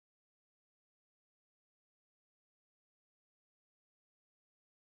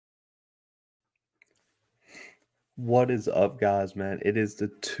What is up, guys, man? It is the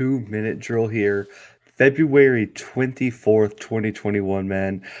 2 minute drill here, February 24th, 2021,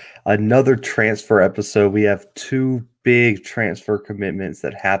 man. Another transfer episode. We have two big transfer commitments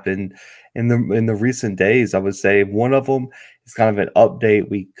that happened in the recent days. I would say one of them is kind of an update.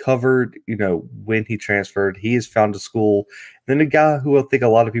 We covered, when he transferred. He has found a school. Then a guy who I think a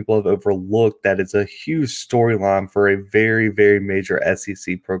lot of people have overlooked that is a huge storyline for a very, very major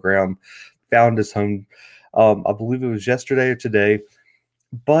SEC program. Found his home I believe it was yesterday or today.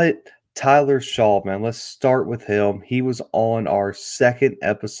 But Tyler Shough, man, let's start with him. He was on our second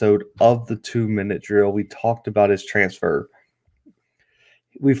episode of the 2 minute drill. We talked about his transfer.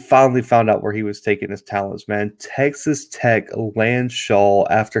 We finally found out where he was taking his talents, man. Texas Tech lands Shaw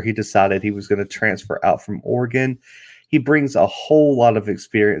after he decided he was going to transfer out from Oregon. He brings a whole lot of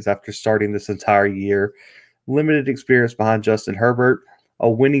experience after starting this entire year. Limited experience behind Justin Herbert, a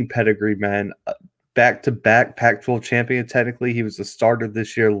winning pedigree, man. Back-to-back Pac-12 champion. Technically, he was the starter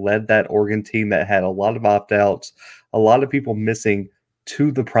this year, led that Oregon team that had a lot of opt-outs, a lot of people missing to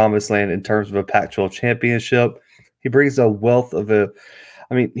the promised land in terms of a Pac-12 championship. He brings a wealth of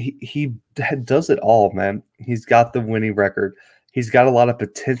he does it all, man. He's got the winning record. He's got a lot of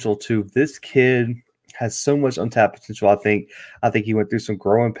potential too. This kid has so much untapped potential. I think he went through some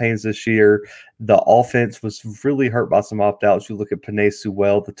growing pains this year. The offense was really hurt by some opt-outs. You look at Penei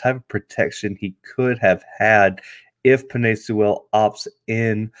Sewell, the type of protection he could have had if Penei Sewell opts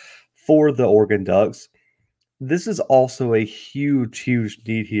in for the Oregon Ducks. This is also a huge, huge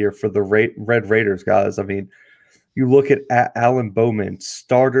need here for the Red Raiders, guys. I mean, you look at Alan Bowman,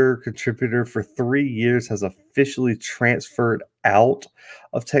 starter contributor for 3 years, has officially transferred out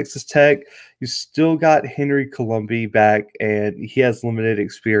of Texas Tech. You still got Henry Colombi back, and he has limited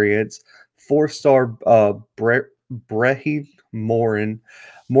experience. Four-star Brehi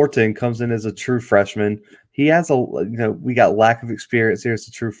Morton comes in as a true freshman. He has we got lack of experience here as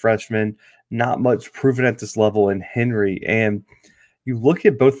a true freshman. Not much proven at this level in Henry, and you look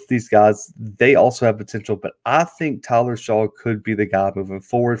at both of these guys, they also have potential, but I think Tyler Shough could be the guy moving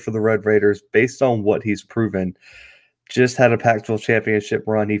forward for the Red Raiders based on what he's proven. Just had a Pac-12 championship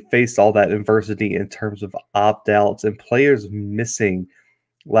run. He faced all that adversity in terms of opt-outs and players missing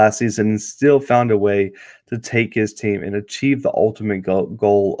last season and still found a way to take his team and achieve the ultimate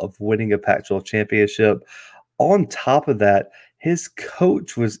goal of winning a Pac-12 championship. On top of that, his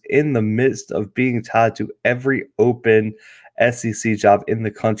coach was in the midst of being tied to every open SEC job in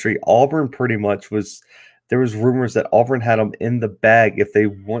the country. Auburn pretty much was there was rumors that Auburn had them in the bag if they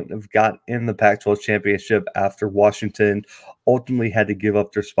wouldn't have got in the Pac-12 championship after Washington ultimately had to give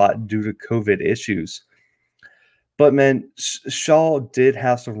up their spot due to COVID issues. But man, Shaw did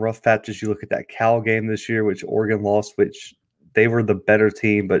have some rough patches. You look at that Cal game this year, which Oregon lost, which they were the better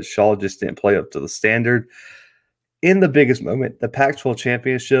team, but Shaw just didn't play up to the standard. In the biggest moment, the Pac-12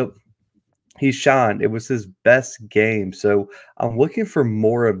 championship, he shined. It was his best game. So I'm looking for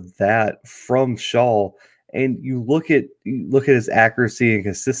more of that from Shaw. And you look at his accuracy and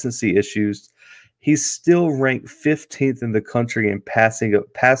consistency issues. He's still ranked 15th in the country in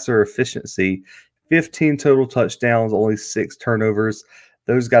passer efficiency. 15 total touchdowns, only 6 turnovers.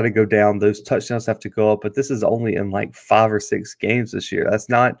 Those got to go down. Those touchdowns have to go up. But this is only in like 5 or 6 games this year. That's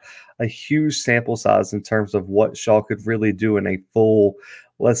not a huge sample size in terms of what Shaw could really do in a full,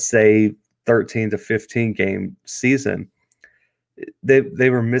 let's say, 13 to 15 game season. They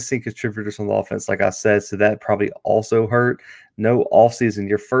were missing contributors on the offense, like I said, so that probably also hurt. No offseason.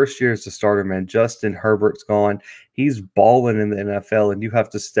 Your first year as a starter, man. Justin Herbert's gone. He's balling in the NFL, and you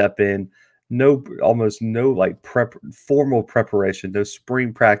have to step in. Almost no like formal preparation, no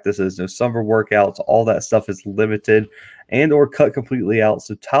spring practices, no summer workouts. All that stuff is limited and or cut completely out.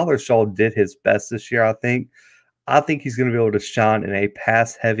 So Tyler Shaw did his best this year, I think. I think he's going to be able to shine in a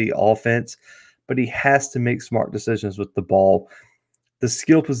pass-heavy offense, but he has to make smart decisions with the ball. The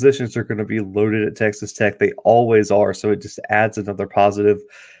skill positions are going to be loaded at Texas Tech. They always are, so it just adds another positive.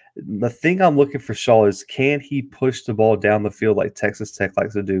 The thing I'm looking for Shaw is, can he push the ball down the field like Texas Tech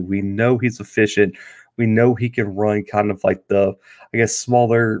likes to do? We know he's efficient. We know he can run kind of like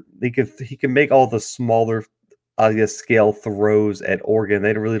smaller. He can make all the smaller, scale throws at Oregon.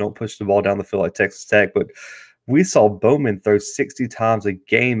 They really don't push the ball down the field like Texas Tech, but we saw Bowman throw 60 times a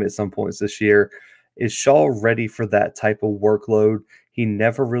game at some points this year. Is Shaw ready for that type of workload? He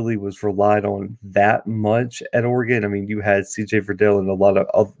never really was relied on that much at Oregon. I mean, you had C.J. Verdell, and a lot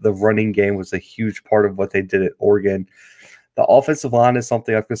of the running game was a huge part of what they did at Oregon. The offensive line is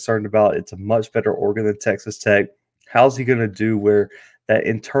something I'm concerned about. It's a much better Oregon than Texas Tech. How's he going to do where that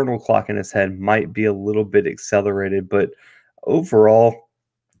internal clock in his head might be a little bit accelerated? But overall,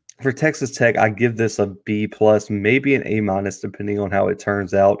 For Texas Tech, I give this a B plus, maybe an A minus, depending on how it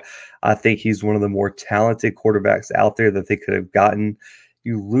turns out. I think he's one of the more talented quarterbacks out there that they could have gotten.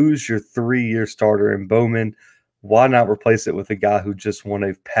 You lose your 3-year starter in Bowman. Why not replace it with a guy who just won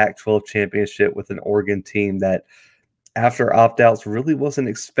a Pac-12 championship with an Oregon team that, after opt-outs, really wasn't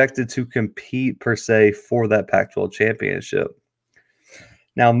expected to compete per se for that Pac-12 championship?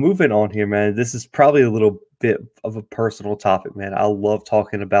 Now, moving on here, man, this is probably a little bit of a personal topic, man. I love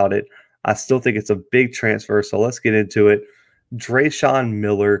talking about it. I still think it's a big transfer, so let's get into it. Dreshun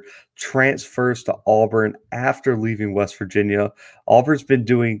Miller transfers to Auburn after leaving West Virginia. Auburn's been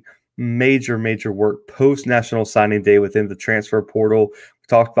doing major work post National Signing Day within the transfer portal. We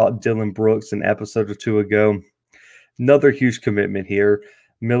talked about Dylan Brooks an episode or two ago. Another huge commitment here.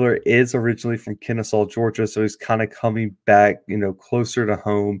 Miller is originally from Kennesaw, Georgia, so he's kind of coming back, closer to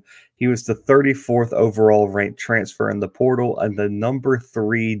home. He was the 34th overall ranked transfer in the portal and the number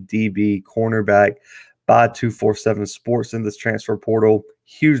 3 DB cornerback by 247 Sports in this transfer portal.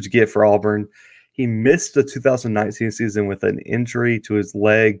 Huge get for Auburn. He missed the 2019 season with an injury to his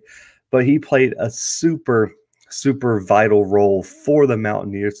leg, but he played a super vital role for the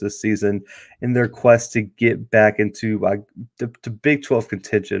Mountaineers this season in their quest to get back into the Big 12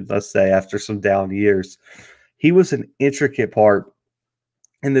 contention, let's say, after some down years. He was an intricate part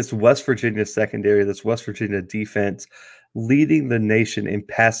in this West Virginia secondary, this West Virginia defense, leading the nation in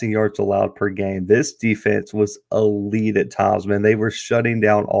passing yards allowed per game. This defense was elite at times, man. They were shutting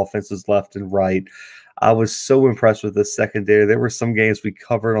down offenses left and right. I was so impressed with this secondary. There were some games we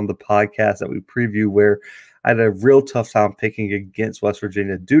covered on the podcast that we preview where I had a real tough time picking against West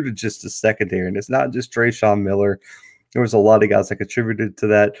Virginia due to just the secondary. And it's not just Dreshun Miller. There was a lot of guys that contributed to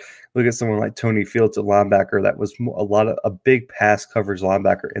that. Look at someone like Tony Fields, a linebacker that was a big pass coverage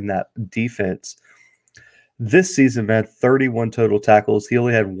linebacker in that defense. This season, man, 31 total tackles. He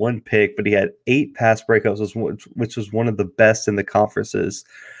only had 1 pick, but he had 8 pass breakups, which was one of the best in the conferences.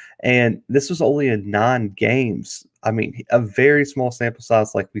 And this was only in 9 games. I mean, a very small sample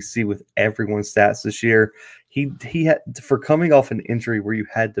size, like we see with everyone's stats this year. He had, for coming off an injury where you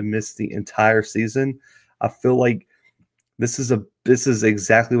had to miss the entire season, I feel like this is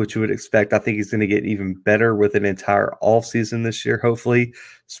exactly what you would expect. I think he's going to get even better with an entire offseason this year, hopefully.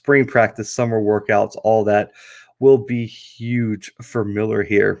 Spring practice, summer workouts, all that will be huge for Miller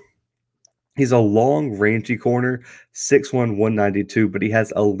here. He's a long, rangy corner, 6'1", 192, but he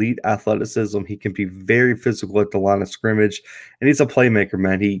has elite athleticism. He can be very physical at the line of scrimmage, and he's a playmaker,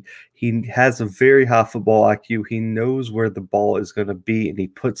 man. He has a very high football IQ. He knows where the ball is going to be, and he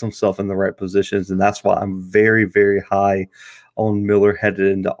puts himself in the right positions, and that's why I'm very, very high on Miller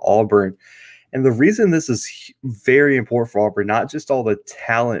headed into Auburn. And the reason this is very important for Auburn, not just all the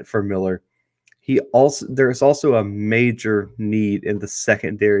talent for Miller, there's also a major need in the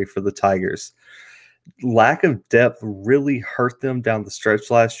secondary for the Tigers. Lack of depth really hurt them down the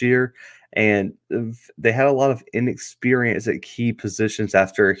stretch last year, and they had a lot of inexperience at key positions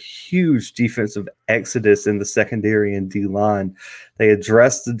after a huge defensive exodus in the secondary and D-line. They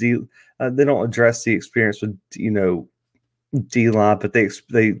addressed they don't address the experience with D-line, but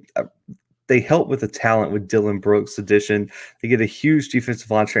they help with the talent with Dylan Brooks' addition. They get a huge defensive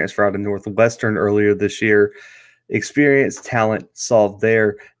line transfer out of Northwestern earlier this year. Experience, talent solved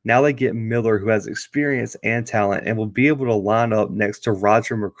there. Now they get Miller, who has experience and talent, and will be able to line up next to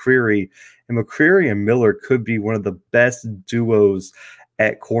Roger McCreary. And McCreary and Miller could be one of the best duos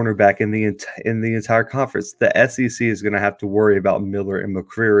at cornerback in the entire conference. The SEC is going to have to worry about Miller and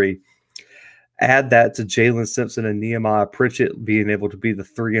McCreary. Add that to Jalen Simpson and Nehemiah Pritchett being able to be the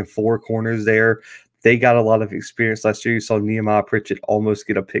 3 and 4 corners there. They got a lot of experience last year. You saw Nehemiah Pritchett almost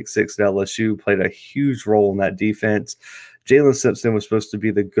get a pick 6 at LSU, played a huge role in that defense. Jalen Simpson was supposed to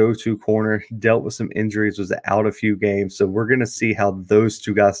be the go-to corner, dealt with some injuries, was out a few games. So we're going to see how those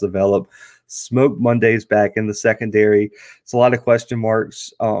two guys develop. Smoke Monday's back in the secondary. It's a lot of question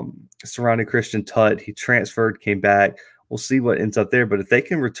marks surrounding Christian Tutt. He transferred, came back. We'll see what ends up there. But if they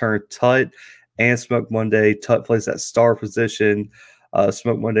can return Tutt and Smoke Monday, Tutt plays that star position.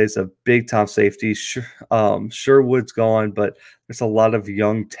 Smoke Monday's a big-time safety. Sherwood's gone, but there's a lot of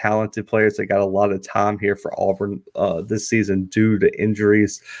young, talented players that got a lot of time here for Auburn this season due to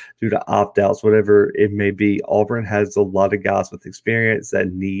injuries, due to opt-outs, whatever it may be. Auburn has a lot of guys with experience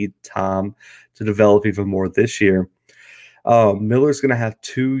that need time to develop even more this year. Miller's going to have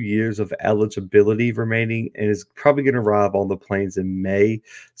 2 years of eligibility remaining and is probably going to arrive on the plains in May.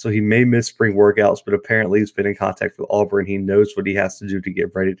 So he may miss spring workouts, but apparently he's been in contact with Auburn. He knows what he has to do to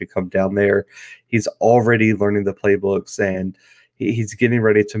get ready to come down there. He's already learning the playbooks, and he's getting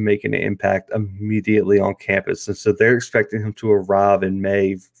ready to make an impact immediately on campus. And so they're expecting him to arrive in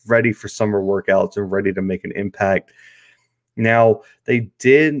May, ready for summer workouts and ready to make an impact. Now, they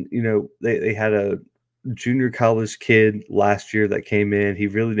did, they had a junior college kid last year that came in. He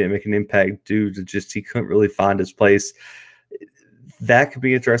really didn't make an impact due to just he couldn't really find his place. That could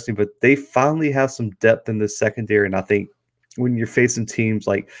be interesting, but they finally have some depth in the secondary. And I think when you're facing teams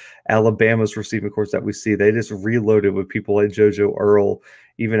like Alabama's receiving corps that we see, they just reloaded with people like JoJo Earl,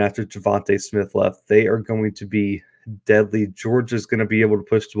 even after Javonte Smith left. They are going to be deadly. Georgia's going to be able to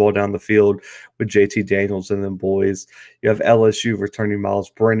push the ball down the field with JT Daniels and them boys. You have LSU returning Miles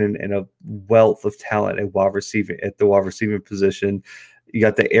Brennan and a wealth of talent at the wide receiving position. You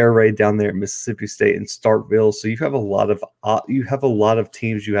got the air raid down there at Mississippi State and Starkville. So you have a lot of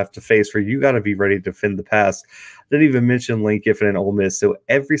teams you have to face where you got to be ready to defend the pass. I didn't even mention Lane Kiffin and Ole Miss. So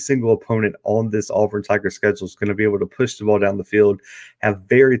every single opponent on this Auburn Tiger schedule is going to be able to push the ball down the field, have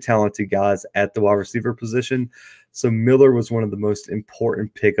very talented guys at the wide receiver position. So Miller was one of the most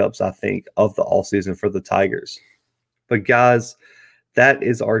important pickups, I think, of the all season for the Tigers. But guys, that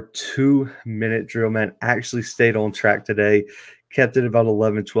is our 2-minute drill, man. Actually stayed on track today. Kept it about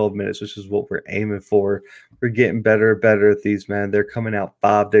 11, 12 minutes, which is what we're aiming for. We're getting better and better at these, man. They're coming out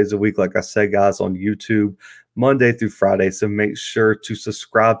 5 days a week, like I said, guys, on YouTube, Monday through Friday. So make sure to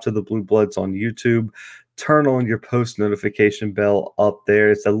subscribe to the Bluebloods on YouTube. Turn on your post notification bell up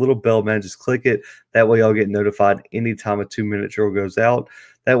there. It's a little bell, man. Just click it. That way y'all get notified anytime a 2-minute drill goes out.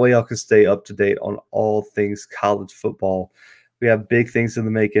 That way y'all can stay up to date on all things college football. We have big things in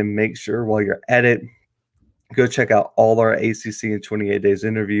the making. Make sure while you're at it, go check out all our ACC in 28 days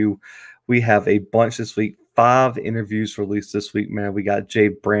interview. We have a bunch this week. 5 interviews released this week, man. We got Jay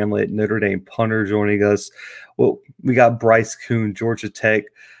Bramlett, Notre Dame punter, joining us. Well, we got Bryce Kuhn, Georgia Tech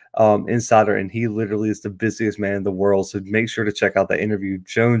insider, and he literally is the busiest man in the world. So make sure to check out that interview.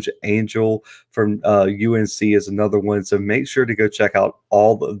 Jones Angel from UNC is another one. So make sure to go check out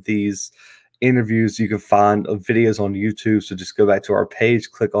all of these interviews. You can find videos on YouTube, so just go back to our page,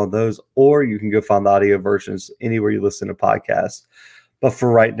 click on those, or you can go find the audio versions anywhere you listen to podcasts. But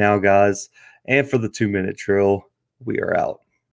for right now, guys, and for the 2-minute drill, we are out.